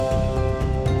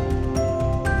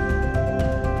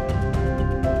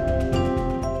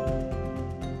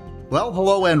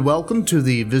Hello and welcome to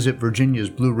the Visit Virginia's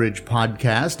Blue Ridge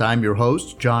podcast. I'm your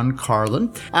host, John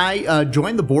Carlin. I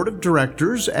joined the board of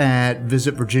directors at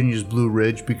Visit Virginia's Blue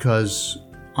Ridge because,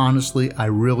 honestly, I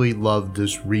really love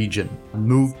this region. I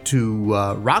moved to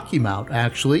Rocky Mount,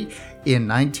 actually, in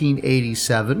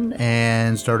 1987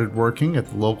 and started working at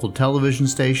the local television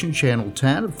station, Channel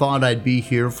 10. I thought I'd be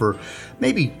here for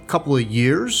maybe a couple of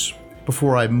years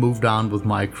before I moved on with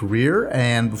my career,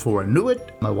 and before I knew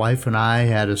it, my wife and I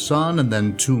had a son and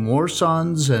then two more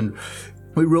sons, and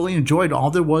we really enjoyed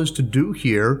all there was to do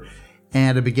here.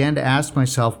 And I began to ask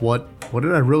myself, what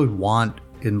did I really want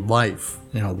in life?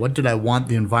 What did I want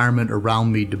the environment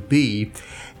around me to be?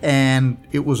 And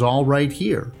it was all right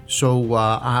here. So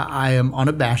I am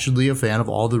unabashedly a fan of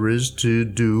all there is to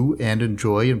do and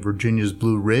enjoy in Virginia's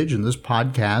Blue Ridge, and this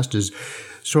podcast is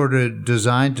sort of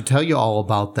designed to tell you all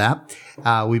about that.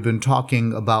 We've been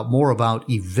talking more about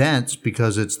events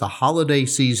because it's the holiday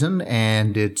season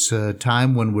and it's a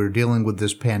time when we're dealing with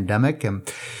this pandemic.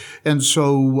 And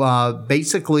so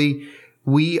basically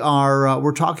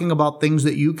we're talking about things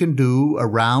that you can do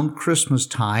around Christmas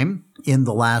time in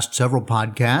the last several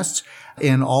podcasts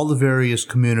in all the various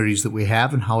communities that we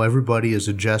have and how everybody is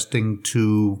adjusting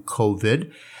to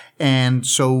COVID. And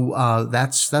so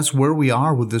that's where we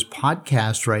are with this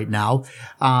podcast right now.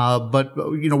 But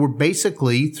we're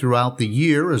basically throughout the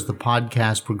year, as the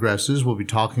podcast progresses, we'll be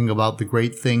talking about the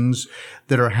great things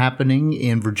that are happening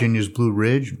in Virginia's Blue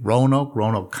Ridge,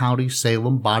 Roanoke County,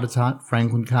 Salem, Botetourt,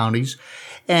 Franklin counties.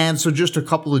 And so just a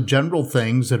couple of general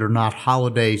things that are not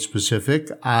holiday specific.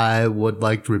 I would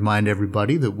like to remind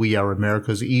everybody that we are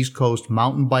America's East Coast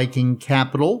mountain biking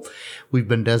capital. We've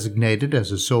been designated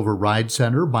as a Silver Ride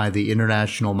Center by the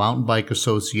International Mountain Bike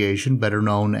Association, better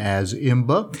known as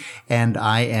IMBA. And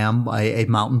I am a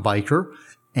mountain biker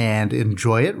and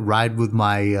enjoy it, ride with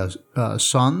my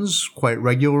sons quite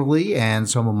regularly and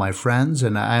some of my friends.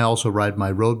 And I also ride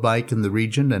my road bike in the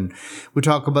region, and we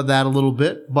talk about that a little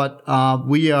bit. But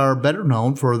we are better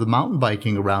known for the mountain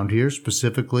biking around here,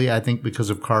 specifically, I think, because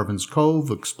of Carvin's Cove,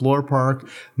 Explore Park,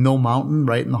 Mill Mountain,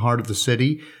 right in the heart of the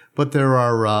city. But there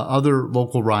are other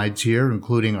local rides here,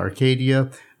 including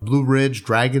Arcadia, Blue Ridge,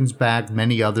 Dragon's Back,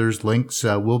 many others. Links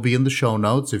will be in the show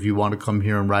notes if you want to come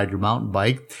here and ride your mountain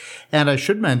bike. And I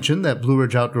should mention that Blue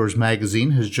Ridge Outdoors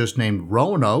Magazine has just named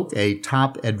Roanoke a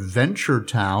top adventure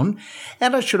town.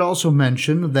 And I should also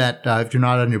mention that if you're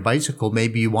not on your bicycle,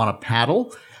 maybe you want to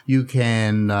paddle. You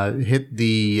can hit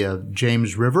the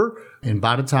James River in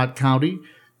Botetourt County,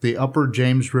 the Upper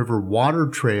James River Water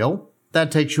Trail. That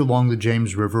takes you along the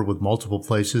James River with multiple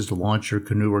places to launch your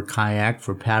canoe or kayak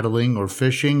for paddling or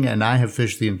fishing. And I have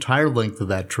fished the entire length of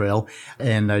that trail,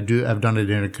 and I've done it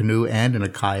in a canoe and in a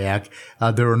kayak.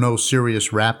 There are no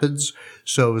serious rapids,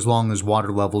 so as long as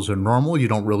water levels are normal, you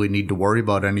don't really need to worry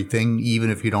about anything, even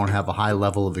if you don't have a high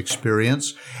level of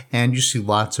experience. And you see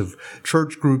lots of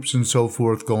church groups and so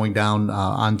forth going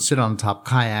down sit on top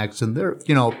kayaks, and there,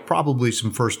 probably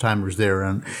some first timers there,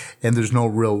 and there's no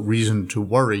real reason to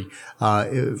worry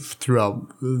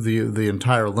throughout the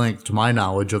entire length, to my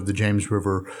knowledge, of the James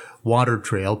River Water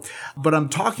Trail. But I'm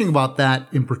talking about that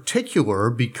in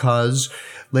particular because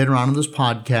later on in this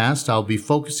podcast, I'll be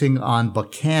focusing on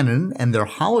Buchanan and their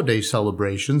holiday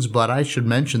celebrations. But I should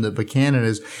mention that Buchanan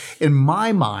is, in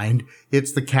my mind,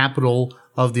 it's the capital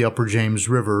of the Upper James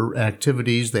River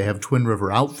activities. They have Twin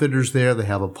River Outfitters there. They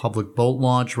have a public boat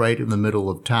launch right in the middle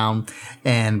of town.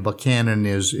 And Buchanan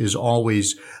is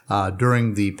always,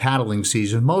 during the paddling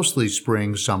season, mostly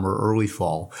spring, summer, early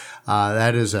fall.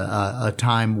 That is a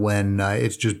time when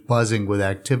it's just buzzing with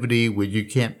activity, where you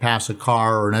can't pass a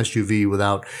car or an SUV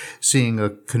without seeing a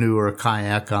canoe or a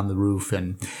kayak on the roof.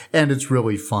 And it's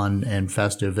really fun and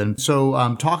festive. And so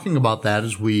I'm talking about that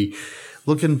as we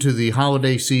look into the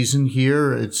holiday season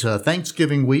here. It's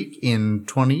Thanksgiving week in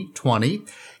 2020,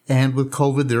 and with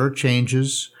COVID, there are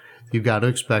changes. You've got to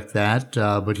expect that.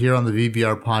 But here on the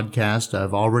VBR podcast,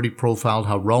 I've already profiled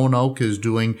how Roanoke is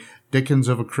doing Dickens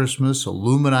of a Christmas.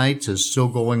 Illuminates is still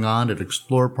going on at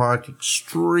Explore Park,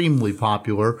 extremely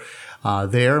popular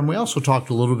there. And we also talked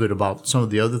a little bit about some of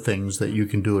the other things that you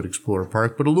can do at Explore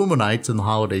Park. But Illuminates in the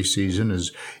holiday season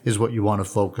is what you want to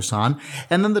focus on.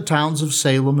 And then the towns of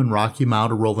Salem and Rocky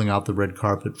Mount are rolling out the red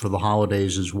carpet for the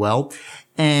holidays as well.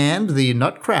 And the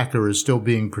Nutcracker is still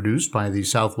being produced by the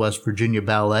Southwest Virginia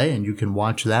Ballet, and you can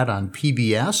watch that on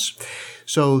PBS.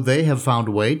 So they have found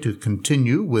a way to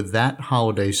continue with that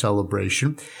holiday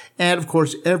celebration. And of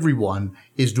course, everyone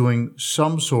is doing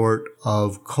some sort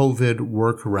of COVID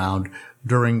workaround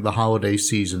during the holiday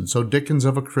season. So Dickens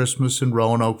of a Christmas in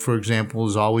Roanoke, for example,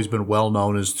 has always been well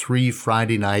known as 3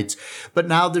 Friday nights, but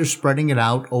now they're spreading it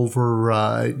out over,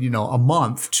 a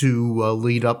month to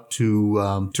lead up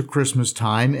to Christmas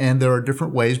time. And there are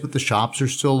different ways, but the shops are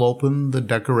still open. The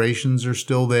decorations are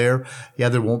still there. Yeah,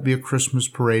 there won't be a Christmas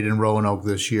parade in Roanoke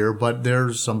this year, but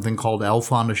there's something called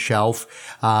Elf on a Shelf,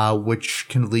 which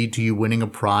can lead to you winning a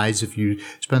prize if you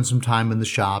spend some time in the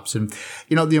shops. And,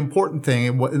 the important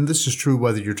thing, and this is true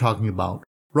whether you're talking about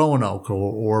Roanoke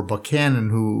or Buchanan,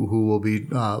 who will be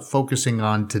focusing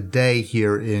on today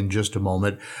here in just a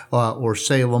moment, or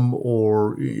Salem,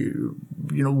 or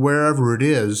wherever it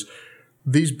is.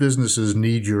 These businesses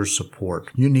need your support.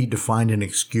 You need to find an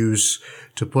excuse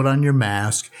to put on your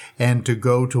mask and to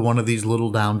go to one of these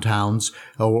little downtowns,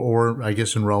 or I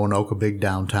guess in Roanoke, a big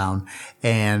downtown,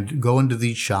 and go into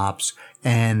these shops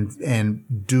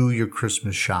and do your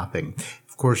Christmas shopping.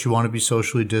 Of course, you want to be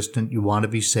socially distant. You want to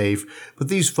be safe. But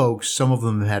these folks, some of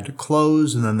them had to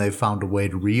close, and then they found a way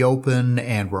to reopen,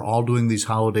 and we're all doing these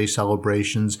holiday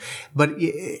celebrations.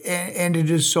 And it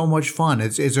is so much fun.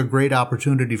 It's a great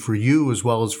opportunity for you as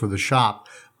well as for the shop,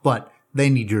 but they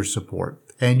need your support.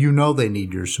 And they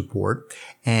need your support.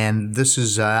 And this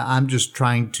is, I'm just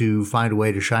trying to find a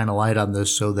way to shine a light on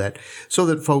this so that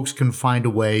folks can find a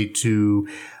way to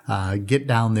get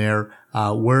down there,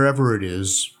 wherever it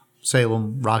is,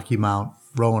 Salem, Rocky Mount,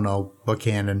 Roanoke,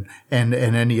 Buchanan, and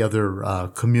any other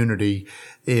community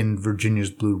in Virginia's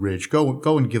Blue Ridge.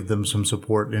 Go and give them some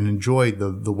support and enjoy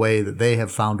the way that they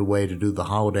have found a way to do the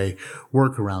holiday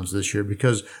workarounds this year,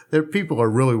 because their people are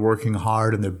really working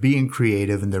hard and they're being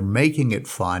creative and they're making it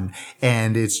fun.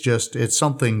 And it's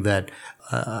something that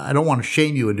I don't want to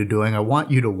shame you into doing. I want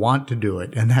you to want to do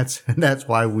it. And that's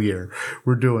why we're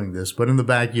doing this. But in the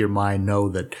back of your mind, know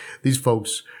that these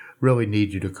folks really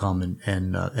need you to come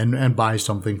and buy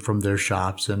something from their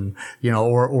shops and,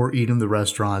 or eat in the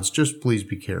restaurants. Just please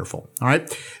be careful. All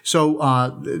right. So,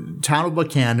 town of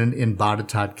Buchanan in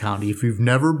Botetourt County. If you've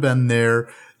never been there,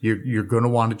 you're going to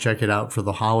want to check it out for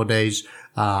the holidays.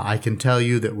 I can tell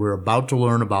you that we're about to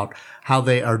learn about how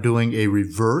they are doing a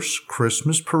reverse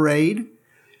Christmas parade.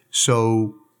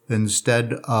 So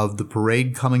instead of the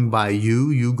parade coming by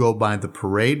you go by the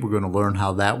parade. We're going to learn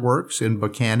how that works in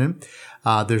Buchanan.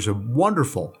 There's a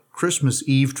wonderful Christmas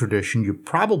Eve tradition you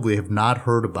probably have not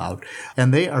heard about,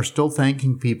 and they are still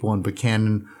thanking people in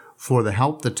Buchanan for the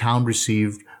help the town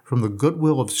received from the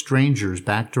goodwill of strangers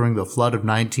back during the flood of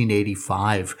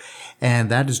 1985. And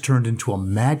that has turned into a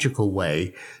magical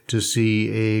way to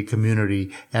see a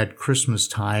community at Christmas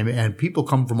time. And people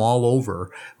come from all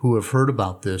over who have heard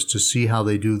about this to see how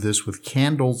they do this with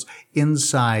candles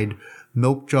inside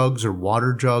milk jugs or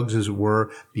water jugs, as it were,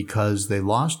 because they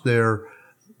lost their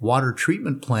water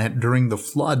treatment plant during the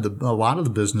flood. A lot of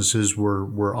the businesses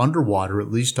were underwater,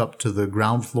 at least up to the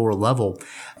ground floor level,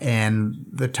 and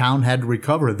the town had to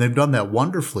recover. They've done that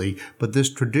wonderfully, but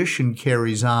this tradition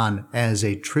carries on as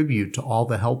a tribute to all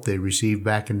the help they received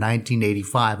back in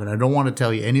 1985. And I don't want to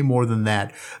tell you any more than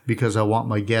that because I want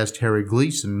my guest, Harry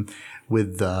Gleason,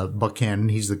 with Buchanan,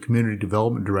 he's the Community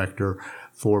Development Director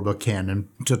for Buchanan,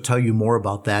 to tell you more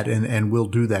about that, and we'll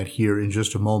do that here in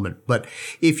just a moment. But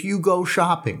if you go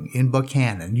shopping in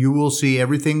Buchanan, you will see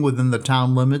everything within the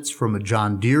town limits from a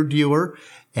John Deere dealer,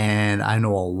 and I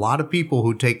know a lot of people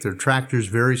who take their tractors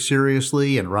very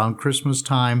seriously, and around Christmas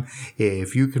time,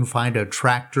 if you can find a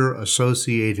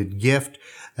tractor-associated gift,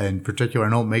 in particular, I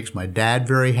know it makes my dad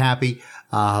very happy,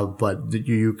 but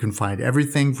you can find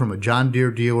everything from a John Deere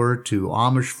dealer to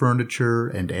Amish furniture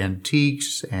and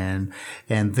antiques and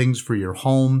things for your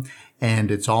home. And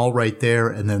it's all right there.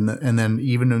 And then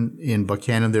even in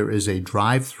Buchanan, there is a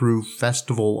drive-through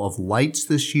festival of lights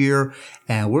this year.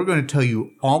 And we're going to tell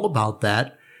you all about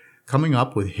that coming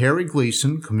up with Harry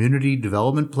Gleason, Community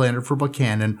Development Planner for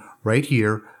Buchanan, right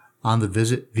here on the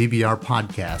Visit VBR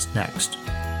podcast next.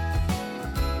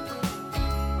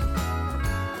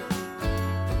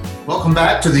 Welcome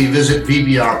back to the Visit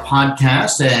VBR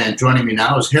podcast, and joining me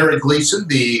now is Harry Gleason,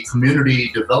 the Community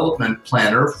Development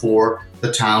Planner for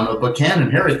the town of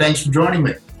Buchanan. Harry, thanks for joining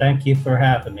me. Thank you for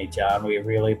having me, John. We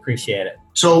really appreciate it.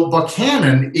 So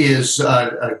Buchanan is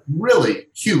a really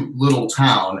cute little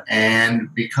town,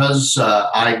 and because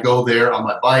I go there on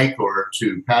my bike or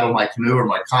to paddle my canoe or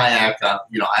my kayak, I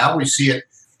always see it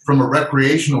from a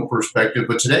recreational perspective.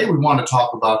 But today we want to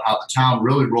talk about how the town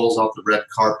really rolls out the red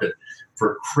carpet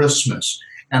for Christmas.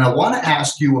 And I want to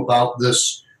ask you about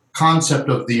this concept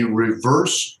of the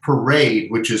reverse parade,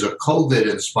 which is a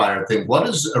COVID-inspired thing. What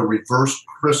is a reverse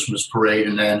Christmas parade,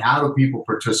 and how do people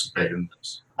participate in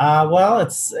this? Well,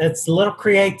 it's a little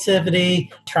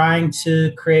creativity, trying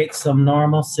to create some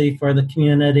normalcy for the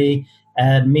community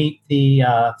and meet the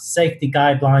safety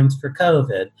guidelines for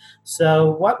COVID.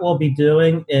 So what we'll be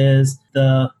doing is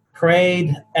the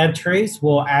parade entries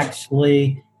will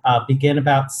actually begin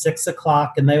about 6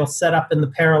 o'clock, and they will set up in the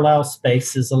parallel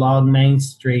spaces along Main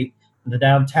Street in the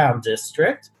downtown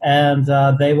district, and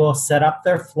they will set up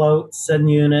their floats and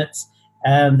units.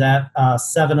 And at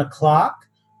 7 o'clock,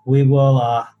 we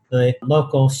will, the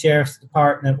local sheriff's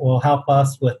department will help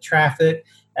us with traffic,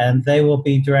 and they will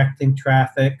be directing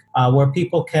traffic where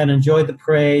people can enjoy the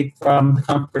parade from the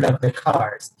comfort of their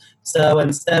cars. So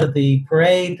instead of the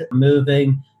parade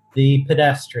moving, the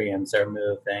pedestrians are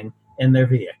moving in their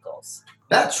vehicles.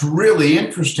 That's really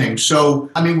interesting. So,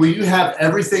 I mean, will you have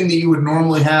everything that you would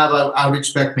normally have? I would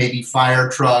expect maybe fire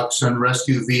trucks and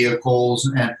rescue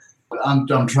vehicles, and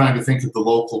I'm trying to think of the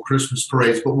local Christmas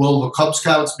parades, but will the Cub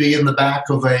Scouts be in the back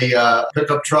of a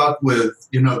pickup truck with,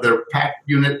 their pack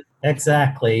unit?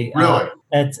 Exactly. Really?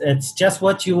 It's just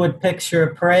what you would picture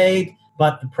a parade,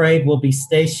 but the parade will be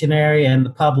stationary and the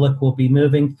public will be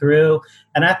moving through.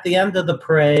 And at the end of the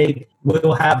parade, we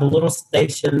will have a little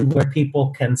station where people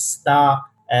can stop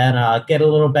and get a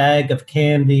little bag of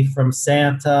candy from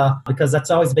Santa, because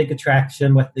that's always a big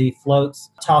attraction with the floats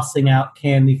tossing out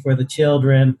candy for the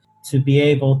children. To be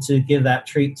able to give that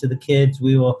treat to the kids,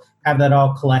 we will have that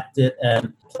all collected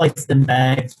and placed in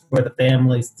bags for the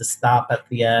families to stop at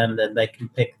the end, and they can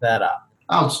pick that up.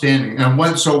 Outstanding. And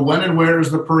when and where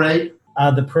is the parade?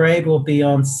 The parade will be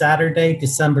on Saturday,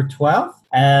 December 12th,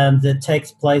 and it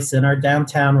takes place in our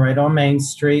downtown right on Main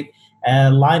Street.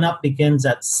 And lineup begins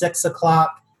at 6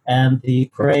 o'clock, and the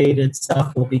parade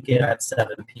itself will begin at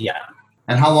 7 p.m.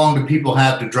 And how long do people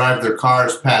have to drive their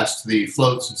cars past the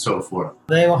floats and so forth?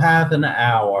 They will have an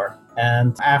hour.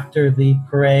 And after the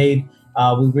parade,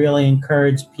 we really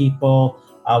encourage people.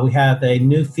 We have a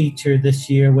new feature this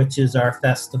year, which is our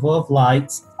Festival of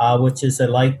Lights, which is a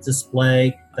light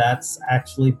display that's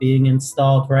actually being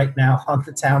installed right now on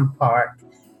the town park.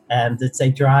 And it's a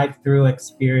drive-through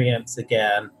experience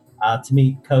again to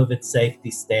meet COVID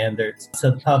safety standards. So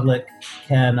the public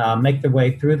can make their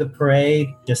way through the parade,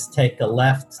 just take a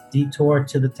left detour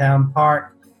to the town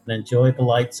park and enjoy the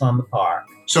lights on the park.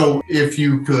 So if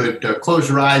you could close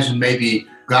your eyes and maybe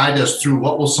guide us through,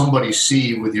 what will somebody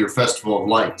see with your Festival of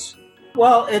Lights?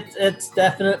 Well, it's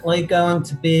definitely going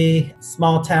to be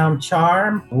small town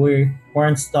charm. We're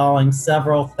installing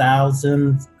several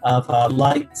thousand of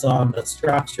lights on the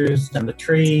structures and the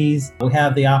trees. We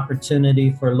have the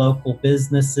opportunity for local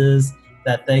businesses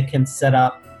that they can set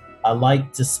up a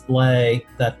light display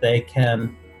that they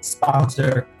can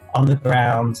sponsor on the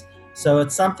grounds. So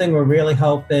it's something we're really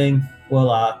hoping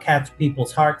will catch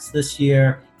people's hearts this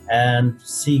year and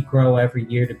see grow every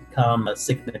year to become a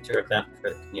signature event for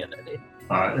the community.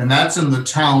 All right, and that's in the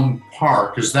town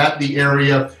park. Is that the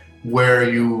area where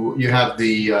you have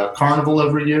the carnival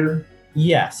every year?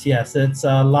 Yes. It's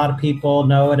a lot of people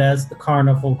know it as the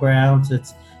carnival grounds.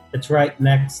 It's right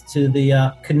next to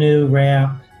the canoe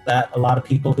ramp that a lot of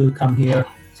people who come here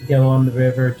to go on the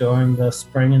river during the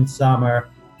spring and summer.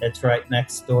 It's right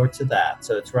next door to that.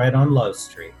 So it's right on Low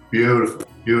Street. Beautiful,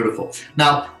 beautiful.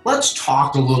 Now, let's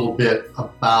talk a little bit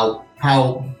about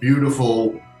how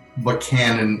beautiful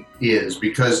Buchanan is,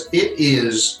 because it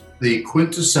is the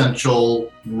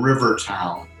quintessential river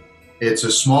town. It's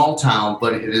a small town,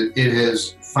 but it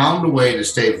has found a way to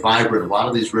stay vibrant. A lot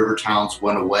of these river towns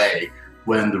went away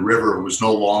when the river was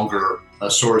no longer a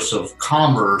source of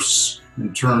commerce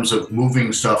in terms of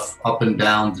moving stuff up and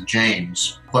down the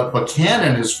James. But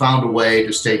Buchanan has found a way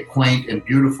to stay quaint and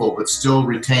beautiful, but still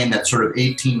retain that sort of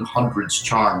 1800s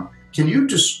charm. Can you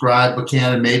describe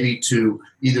Buchanan maybe to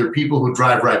either people who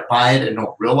drive right by it and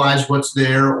don't realize what's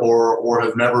there, or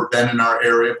have never been in our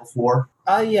area before?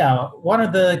 Yeah. One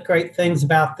of the great things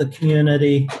about the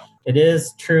community, it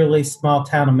is truly small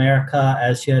town America,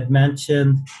 as you had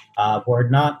mentioned. We're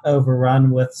not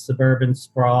overrun with suburban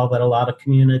sprawl that a lot of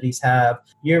communities have.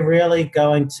 You're really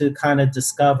going to kind of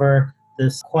discover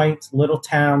this quaint little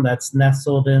town that's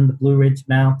nestled in the Blue Ridge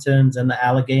Mountains and the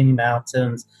Allegheny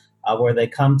Mountains, where they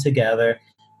come together.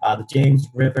 The James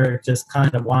River just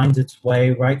kind of winds its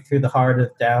way right through the heart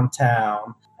of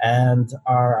downtown. And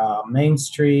our Main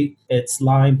Street, it's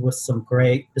lined with some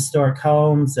great historic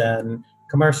homes and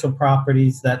commercial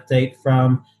properties that date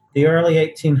from the early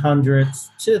 1800s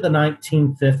to the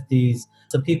 1950s.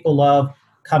 So people love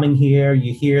coming here.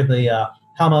 You hear the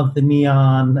hum of the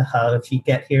neon if you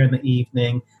get here in the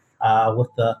evening with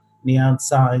the neon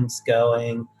signs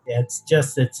going.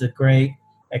 It's a great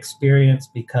experience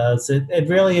because it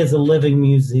really is a living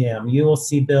museum. You will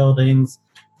see buildings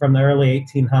from the early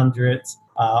 1800s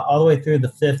all the way through the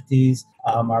 50s.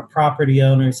 Our property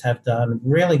owners have done a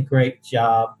really great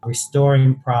job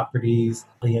restoring properties.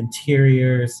 The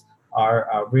interiors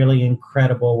are really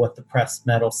incredible with the pressed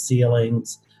metal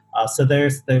ceilings. So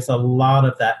there's a lot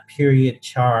of that period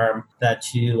charm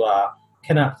that you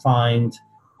cannot find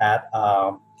at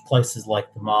places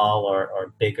like the mall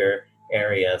or bigger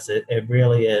areas. It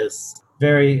really is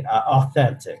very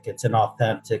authentic. It's an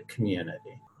authentic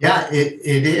community. Yeah, it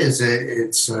is. It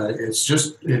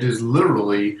is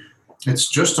literally, it's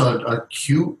just a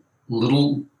cute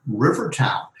little river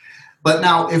town. But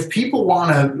now, if people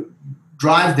want to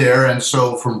drive there, and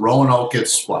so from Roanoke,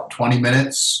 it's what, 20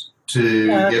 minutes to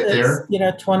get there?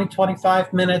 20,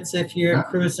 25 minutes if you're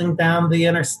cruising down the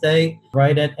interstate,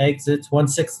 right at exits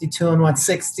 162 and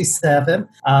 167.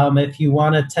 If you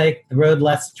want to take the road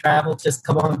less traveled, just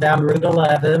come on down Route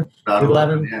 11. Route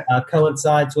 11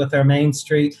 coincides with our main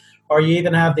street, or you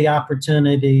even have the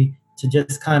opportunity to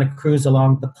just kind of cruise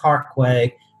along the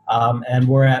Parkway. And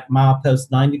we're at milepost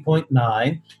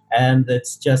 90.9, and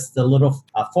it's just a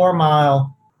 4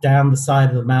 mile down the side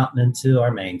of the mountain into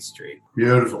our main street.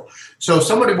 Beautiful. So if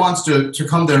somebody wants to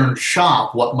come there and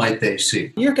shop, what might they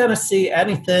see? You're going to see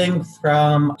anything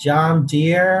from John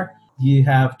Deere. You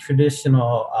have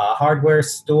traditional hardware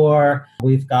store.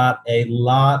 We've got a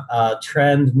lot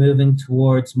trend moving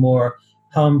towards more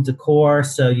home decor.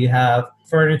 So you have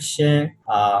furnishing,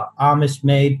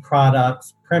 Amish-made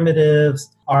products,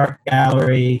 primitives, art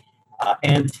gallery,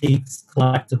 antiques,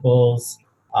 collectibles,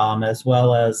 as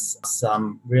well as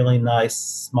some really nice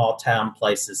small town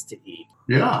places to eat.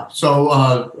 Yeah. So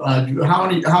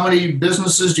how many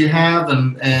businesses do you have?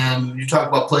 And you talk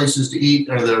about places to eat.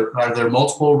 Are there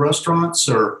multiple restaurants,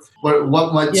 or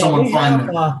what might someone find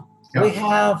there? We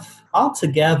have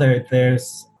altogether,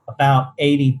 there's about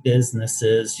 80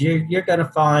 businesses. You're going to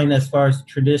find, as far as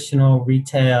traditional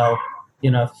retail,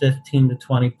 15 to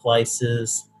 20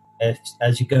 places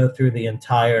as you go through the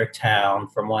entire town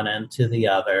from one end to the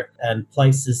other. And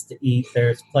places to eat,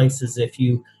 there's places if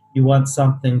you want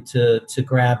something to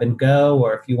grab and go,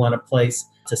 or if you want a place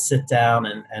to sit down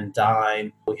and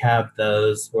dine, we have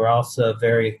those. We're also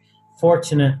very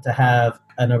fortunate to have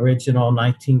an original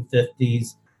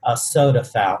 1950s soda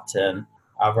fountain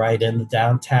right in the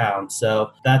downtown.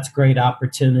 So that's a great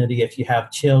opportunity if you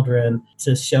have children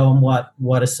to show them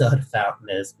what a soda fountain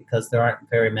is, because there aren't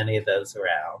very many of those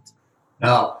around.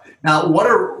 Now, what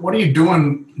are you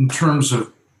doing in terms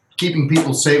of keeping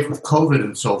people safe with COVID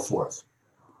and so forth?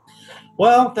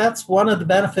 Well, that's one of the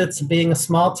benefits of being a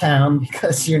small town,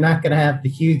 because you're not going to have the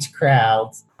huge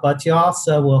crowds, but you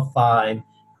also will find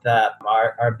that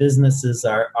our businesses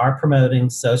are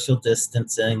promoting social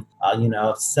distancing.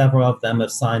 Several of them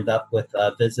have signed up with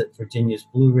Visit Virginia's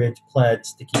Blue Ridge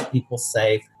Pledge to keep people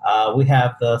safe. We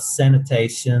have the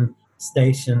sanitation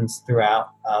stations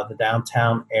throughout the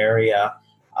downtown area.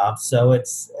 So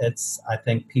it's I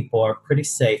think people are pretty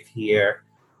safe here.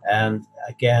 And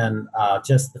again,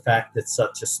 just the fact that it's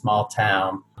such a small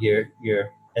town,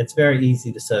 it's very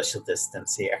easy to social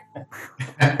distance here.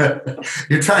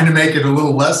 You're trying to make it a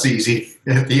little less easy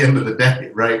at the end of the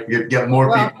day, right? You get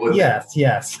more people. Yes,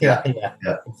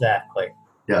 exactly.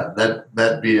 Yeah,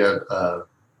 that'd be a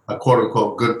quote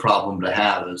unquote good problem to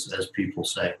have, as people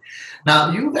say.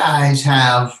 Now, you guys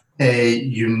have a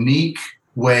unique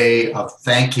way of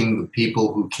thanking the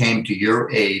people who came to your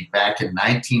aid back in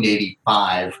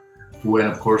 1985, when,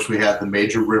 of course, we had the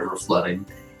major river flooding.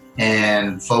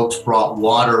 And folks brought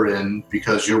water in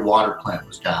because your water plant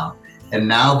was down. And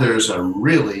now there's a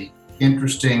really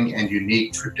interesting and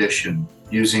unique tradition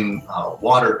using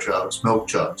water jugs, milk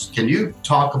jugs. Can you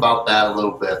talk about that a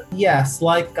little bit? Yes,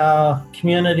 like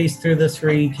communities through this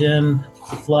region,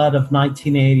 the flood of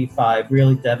 1985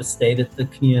 really devastated the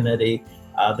community.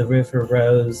 The river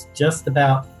rose just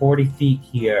about 40 feet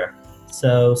here.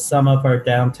 So some of our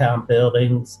downtown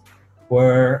buildings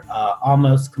were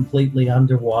almost completely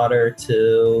underwater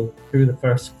through the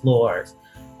first floors.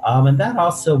 And that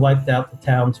also wiped out the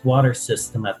town's water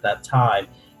system at that time.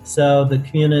 So the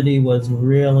community was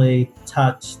really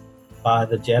touched by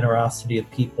the generosity of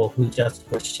people who just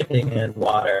were shipping in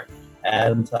water.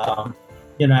 And,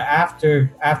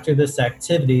 after this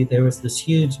activity, there was this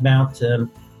huge mountain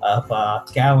of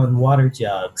gallon water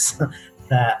jugs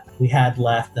that we had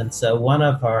left. And so one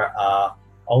of our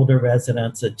older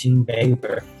residents, Jean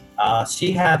Baber,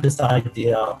 she had this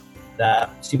idea that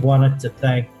she wanted to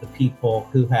thank the people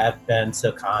who had been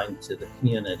so kind to the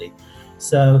community.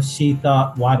 So she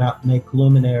thought, why not make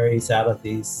luminaries out of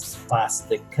these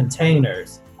plastic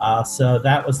containers? So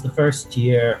that was the first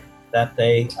year that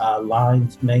they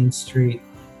lined Main Street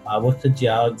with the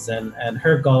jugs, and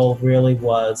her goal really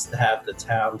was to have the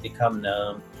town become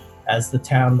known as the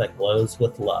town that glows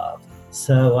with love.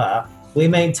 So we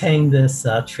maintain this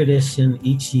tradition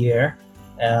each year.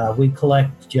 We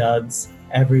collect jugs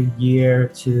every year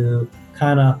to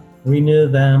kind of renew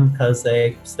them because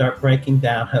they start breaking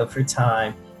down over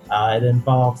time. It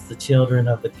involves the children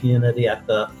of the community at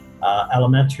the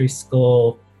elementary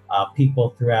school,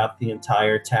 people throughout the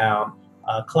entire town,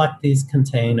 collect these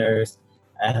containers,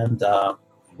 and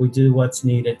we do what's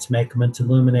needed to make them into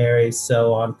luminaries.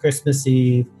 So on Christmas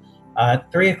Eve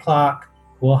at 3 o'clock,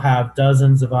 we'll have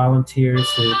dozens of volunteers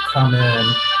who come in,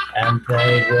 and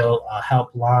they will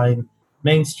help line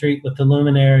Main Street with the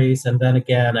luminaries. And then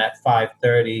again at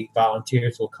 5:30,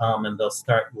 volunteers will come and they'll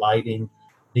start lighting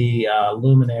the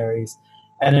luminaries.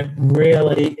 And it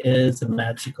really is a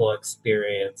magical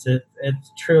experience.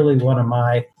 It's truly one of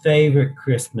my favorite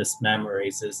Christmas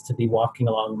memories, is to be walking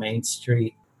along Main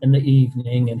Street in the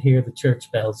evening and hear the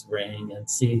church bells ring and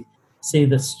see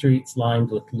the streets lined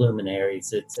with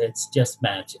luminaries. It's just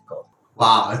magical.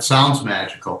 Wow, it sounds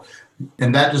magical.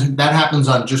 And that happens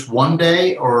on just one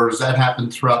day, or does that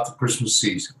happen throughout the Christmas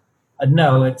season?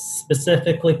 No, it's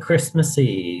specifically Christmas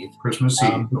Eve. Christmas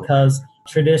Eve. Because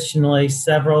traditionally,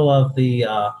 several of the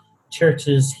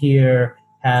churches here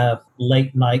have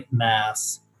late night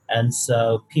mass, and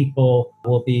so people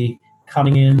will be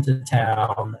coming into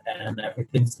town, and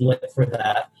everything's lit for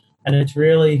that. And it's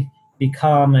really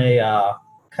become a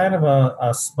kind of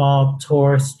a small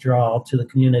tourist draw to the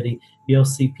community. You'll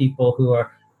see people who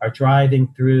are driving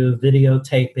through,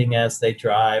 videotaping as they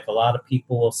drive. A lot of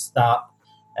people will stop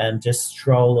and just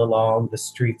stroll along the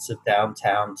streets of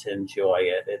downtown to enjoy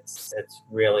it. It's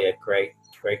really a great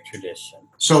tradition.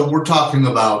 So we're talking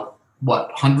about,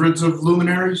 what, hundreds of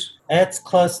luminaries? It's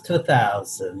close to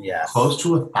 1,000, yes. Close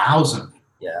to 1,000?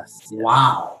 Yes.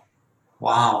 Wow.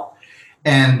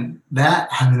 And that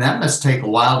must take a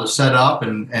while to set up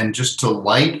and just to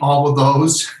light all of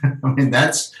those. I mean,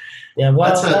 that's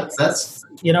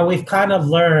we've kind of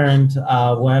learned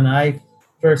when I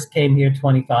first came here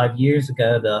 25 years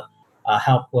ago to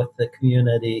help with the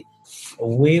community,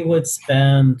 we would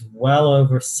spend well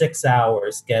over 6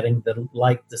 hours getting the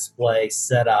light display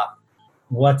set up.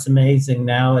 What's amazing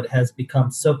now, it has become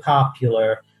so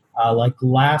popular. Like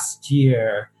last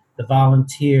year, the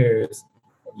volunteers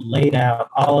laid out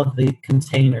all of the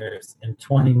containers in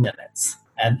 20 minutes.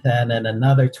 And then in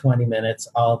another 20 minutes,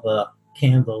 all the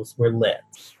candles were lit.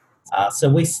 So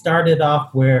we started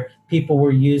off where people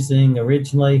were using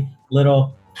originally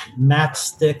little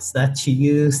matchsticks that you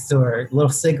used, or little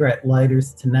cigarette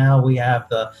lighters, to now we have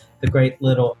the great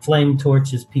little flame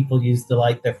torches people use to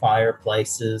light their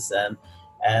fireplaces,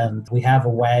 and we have a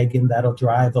wagon that'll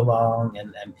drive along,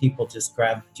 and people just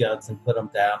grab jugs and put them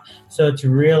down. So it's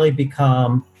really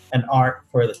become an art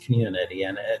for the community,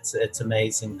 and it's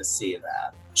amazing to see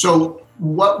that. So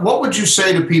what would you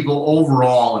say to people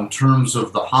overall in terms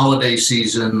of the holiday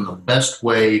season, the best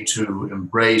way to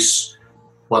embrace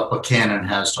what Buchanan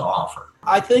has to offer?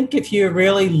 I think if you're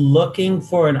really looking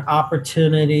for an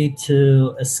opportunity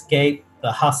to escape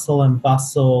the hustle and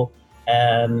bustle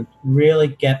and really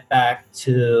get back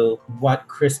to what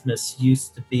Christmas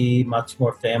used to be, much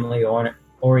more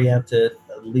family-oriented,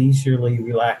 leisurely,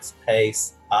 relaxed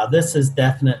pace, this is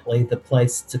definitely the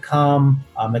place to come,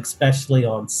 especially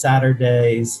on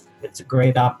Saturdays. It's a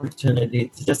great opportunity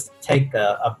to just take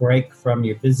a break from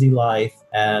your busy life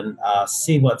and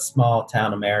see what small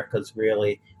town America's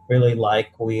really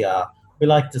like. We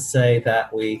like to say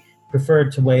that we prefer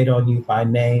to wait on you by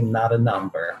name, not a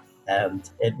number. And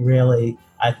it really,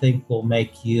 I think, will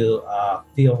make you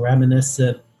feel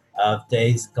reminiscent of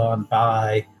days gone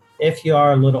by. If you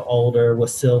are a little older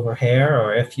with silver hair,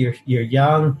 or if you're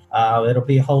young, it'll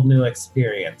be a whole new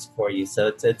experience for you. So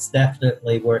it's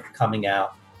definitely worth coming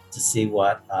out to see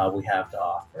what we have to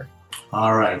offer.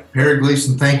 All right. Perry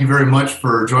Gleason, thank you very much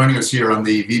for joining us here on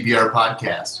the VBR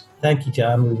podcast. Thank you,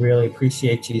 John. We really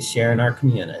appreciate you sharing our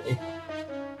community.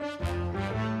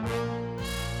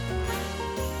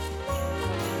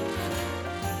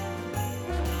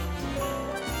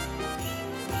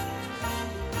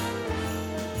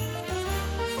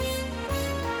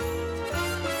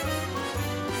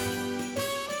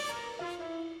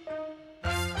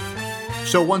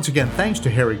 So once again, thanks to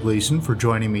Harry Gleason for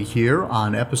joining me here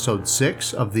on episode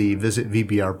 6 of the Visit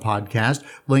VBR podcast.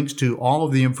 Links to all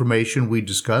of the information we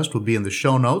discussed will be in the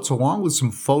show notes, along with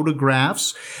some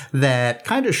photographs that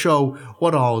kind of show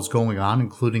what all is going on,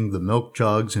 including the milk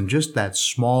jugs and just that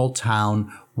small town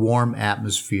warm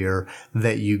atmosphere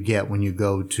that you get when you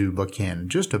go to Buchanan.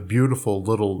 Just a beautiful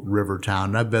little river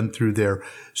town. I've been through there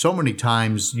so many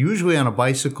times, usually on a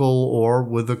bicycle or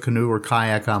with a canoe or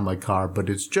kayak on my car, but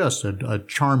it's just a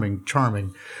charming,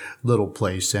 charming little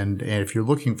place. And if you're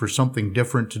looking for something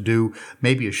different to do,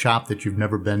 maybe a shop that you've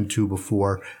never been to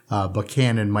before,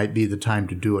 Buchanan might be the time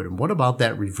to do it. And what about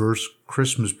that reverse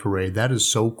Christmas parade? That is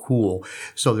so cool.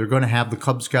 So they're going to have the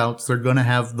Cub Scouts, they're going to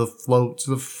have the floats,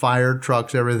 the fire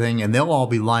trucks, everything, and they'll all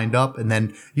be lined up, and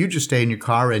then you just stay in your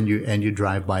car and you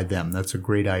drive by them. That's a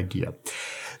great idea.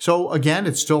 So again,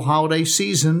 it's still holiday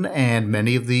season, and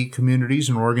many of the communities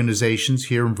and organizations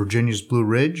here in Virginia's Blue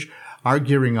Ridge are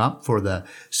gearing up for the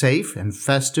safe and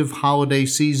festive holiday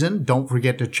season. Don't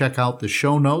forget to check out the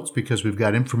show notes, because we've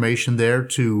got information there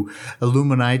to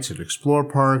Illuminates at Explore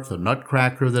Park, the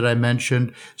Nutcracker that I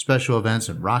mentioned, special events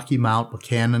in Rocky Mount,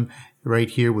 Buchanan,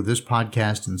 right here with this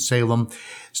podcast in Salem.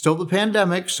 Still the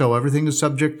pandemic, so everything is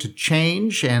subject to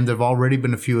change, and there have already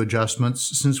been a few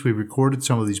adjustments since we recorded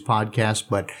some of these podcasts,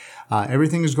 but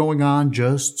everything is going on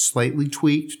just slightly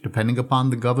tweaked depending upon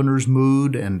the governor's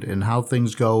mood and how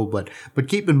things go. But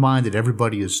keep in mind that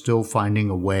everybody is still finding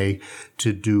a way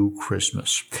to do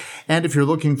Christmas. And if you're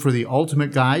looking for the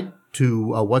ultimate guide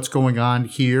to what's going on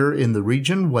here in the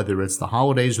region, whether it's the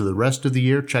holidays or the rest of the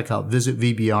year, check out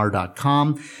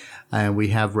visitvbr.com. And we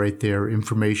have right there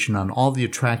information on all the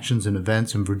attractions and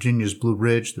events in Virginia's Blue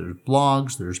Ridge. There's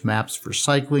blogs, there's maps for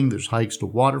cycling, there's hikes to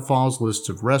waterfalls, lists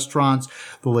of restaurants,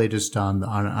 the latest on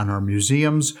our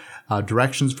museums,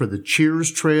 directions for the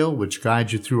Cheers Trail, which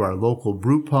guides you through our local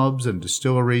brew pubs and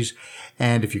distilleries.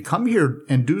 And if you come here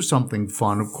and do something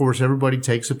fun, of course, everybody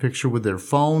takes a picture with their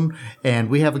phone, and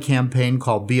we have a campaign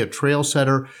called Be a Trail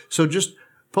Setter. So just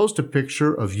post a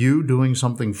picture of you doing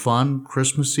something fun,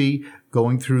 Christmassy,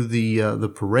 going through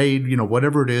the parade,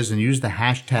 whatever it is, and use the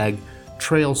hashtag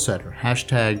TrailSetter,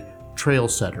 hashtag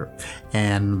TrailSetter.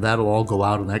 And that'll all go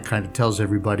out, and that kind of tells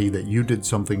everybody that you did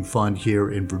something fun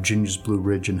here in Virginia's Blue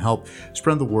Ridge and help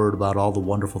spread the word about all the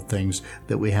wonderful things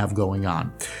that we have going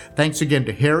on. Thanks again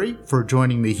to Harry for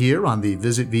joining me here on the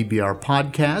Visit VBR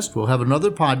podcast. We'll have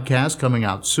another podcast coming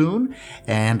out soon,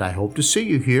 and I hope to see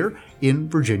you here in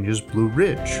Virginia's Blue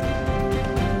Ridge.